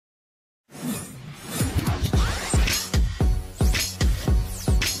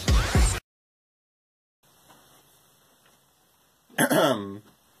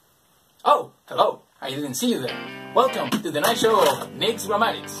didn't see you there. Welcome to the night show of Nick's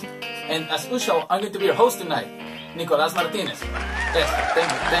Grammatics. And as usual, I'm going to be your host tonight, Nicolás Martinez. Yes,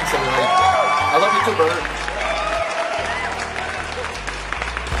 thanks everybody. I love you too, brother.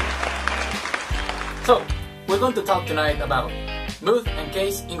 So, we're going to talk tonight about mood and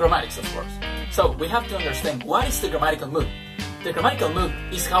case in grammatics, of course. So, we have to understand what is the grammatical mood. The grammatical mood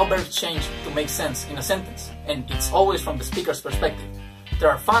is how verbs change to make sense in a sentence, and it's always from the speaker's perspective. There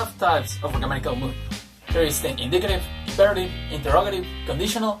are 5 types of grammatical mood. There is the indicative, imperative, interrogative,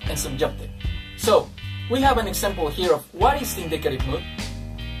 conditional, and subjunctive. So, we have an example here of what is the indicative mood.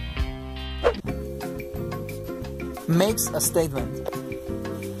 Makes a statement.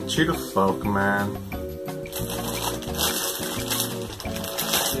 Chill the fuck, man.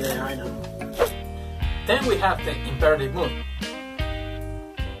 Yeah, I know. Then we have the imperative mood.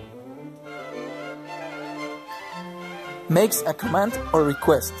 Makes a command or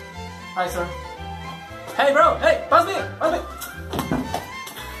request. Hi, sir. Hey, bro! Hey, pass me!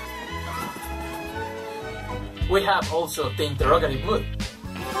 We have also the interrogative mood.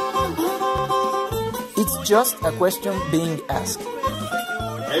 It's just a question being asked.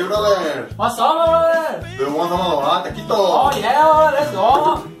 Hey, brother! What's up, brother? Do you want some taquito? Oh, yeah, let's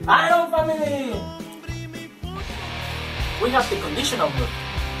go! Iron family! We have the conditional mood.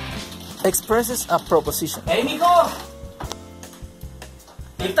 Expresses a proposition. Hey, Nico!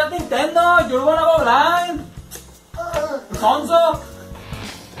 Take that Nintendo! You're gonna go blind! Sonso!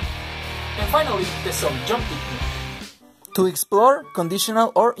 And finally, the subjunctive mood. To explore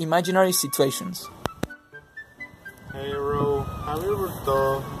conditional or imaginary situations. Hey, bro, have you ever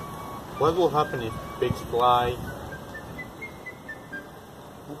thought what will happen if pigs fly?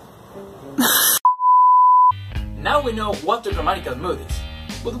 Now we know what the grammatical mood is,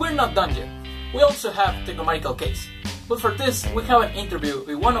 but we're not done yet. We also have the grammatical case. But for this, we have an interview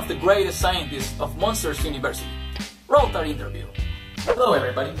with one of the greatest scientists of Monsters University. Roll that interview. Hello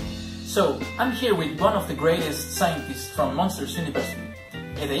everybody. So, I'm here with one of the greatest scientists from Monsters University,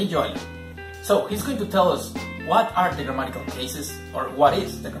 Ede Joy. So, he's going to tell us what are the grammatical cases, or what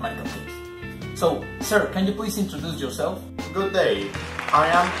is the grammatical case. So, sir, can you please introduce yourself? Good day, I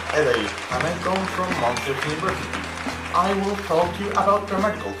am Ede, and I come from Monsters University. I will talk to you about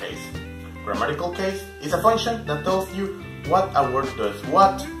grammatical case. Grammatical case is a function that tells you what a word does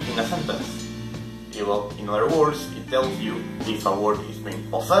what in a sentence. Well, in other words, it tells you if a word is being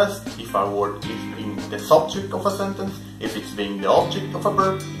possessed, if a word is being the subject of a sentence, if it's being the object of a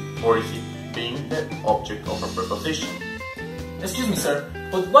verb, or is it being the object of a preposition. Excuse me, sir,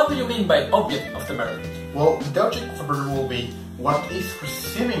 but what do you mean by object of the verb? Well, the object of a verb will be what is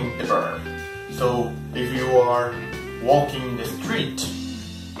receiving the verb. So, if you are walking the street,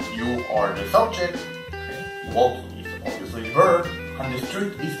 you are the subject, walking is obviously the verb, and the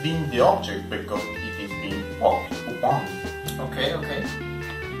street is being the object because it is being walked upon. Okay.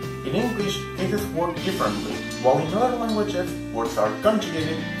 In English, cases work differently. While in other languages, words are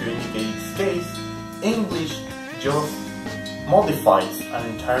conjugated to indicate case, English just modifies an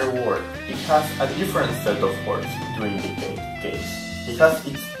entire word. It has a different set of words to indicate case. It has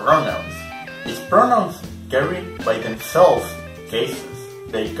its pronouns. Its pronouns carry by themselves cases.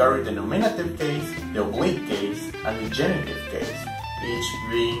 They carry the nominative case, the oblique case, and the genitive case, each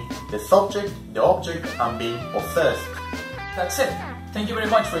being the subject, the object, and being possessed. That's it. Thank you very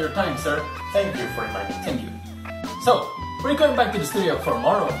much for your time, sir. Thank you for inviting me. Thank you. So, we're going back to the studio for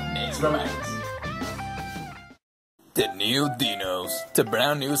more of Nick's Grammatics. The new Dinos, the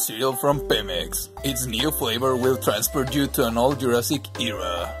brand new cereal from Pemex. Its new flavor will transport you to an old Jurassic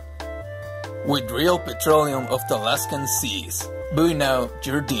era. With real petroleum of the Alaskan seas. Buy now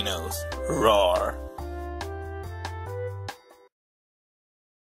your Dinos. Roar!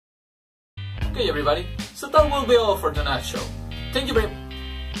 Okay everybody, so that will be all for tonight's show. Thank you very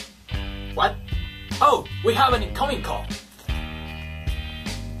much. What? Oh, we have an incoming call.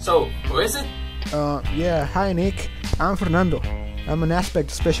 So, who is it? Yeah, hi Nick. I'm Fernando. I'm an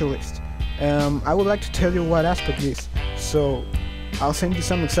aspect specialist. I would like to tell you what aspect is, so I'll send you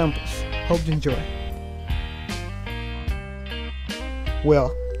some examples. Hope you enjoy.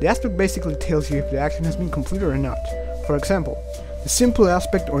 Well, the aspect basically tells you if the action has been completed or not. For example, the simple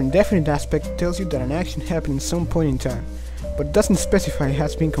aspect or indefinite aspect tells you that an action happened at some point in time, but it doesn't specify it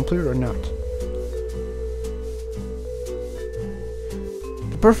has been completed or not.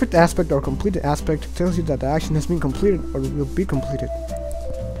 The perfect aspect or completed aspect tells you that the action has been completed or will be completed.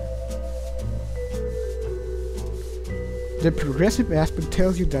 The progressive aspect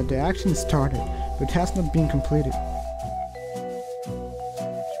tells you that the action started, but has not been completed.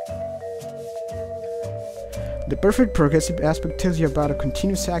 The perfect progressive aspect tells you about a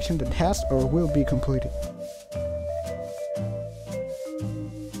continuous action that has or will be completed.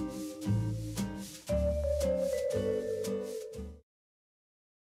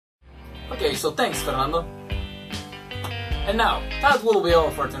 Okay, so thanks, Fernando. And now, that will be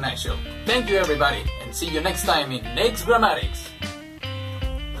all for tonight's show. Thank you everybody, and see you next time in Next Grammatics.